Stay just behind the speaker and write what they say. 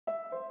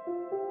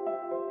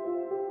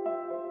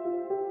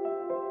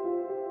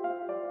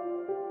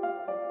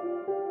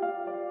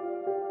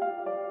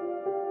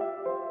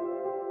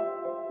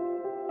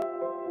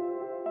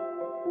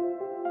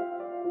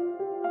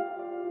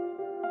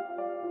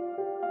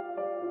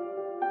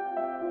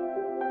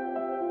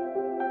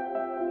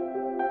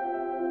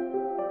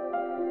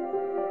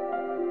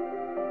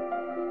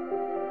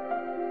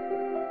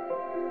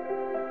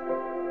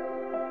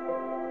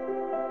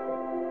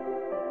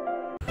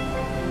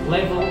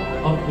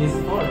these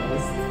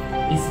forests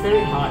is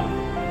very high,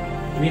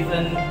 with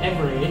an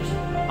average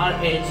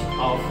RH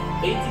of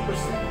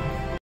 80%.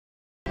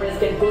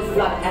 Can cause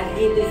flood and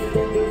it is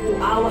dangerous to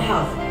our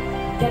health.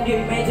 Can you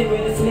imagine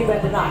when you sleep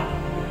at night?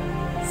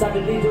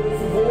 Suddenly there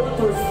is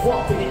water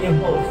floating in your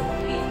house.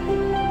 We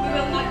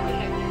will not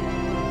protect you.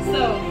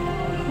 So,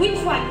 which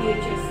one do you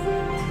choose?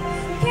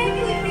 Can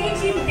you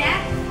imagine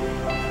that?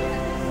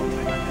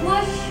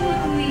 What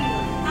should we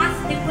do? Ask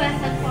the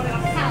question for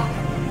yourself.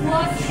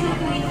 What should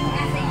we do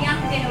as a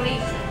young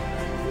generation?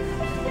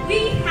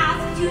 We have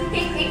to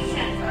take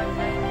action.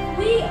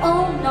 We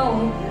all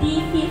know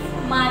this is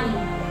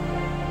money.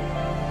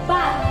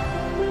 But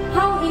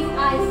how if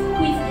I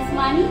squeeze this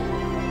money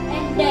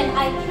and then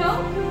I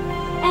choke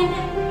and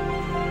then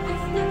I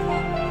step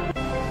up?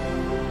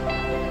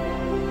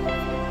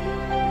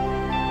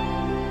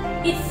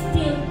 It's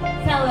still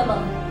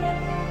valuable.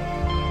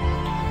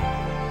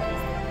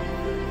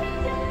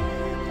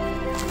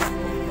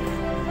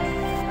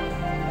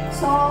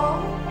 So,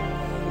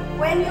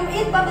 when you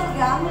eat bubble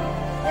gum,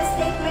 the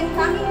statement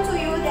coming to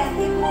you that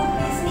it would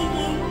be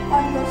sticky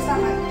on your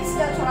stomach. Is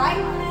that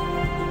right?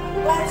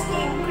 Let's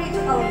think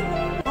critically.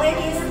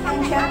 Ladies and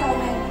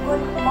gentlemen,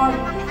 good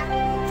morning.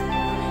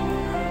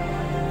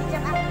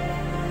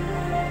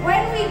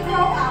 When we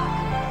grow up,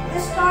 the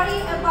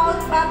story about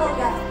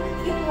bubblegum,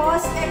 it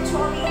was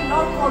actually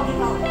not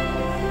logical.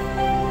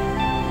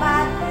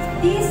 But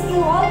these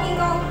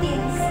illogical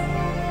things,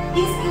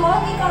 these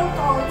illogical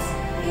thoughts,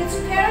 it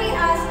carry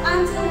us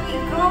until we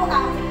grow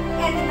up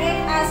and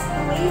make us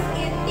believe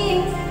in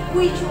things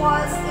which is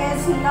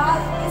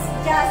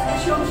just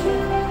assumption,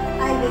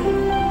 I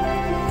believe.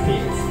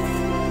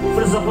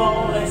 First of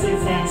all, let's say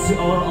thanks to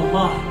our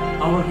Allah,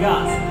 our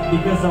God,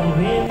 because of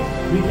Him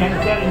we can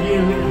carry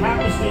here with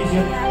happy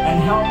station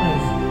and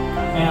helpless.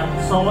 And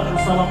salawat and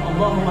salam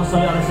Allahumma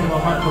salli ala sayyidina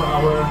Muhammad for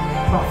our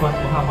Prophet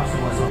Muhammad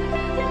sallallahu alaihi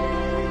wasallam.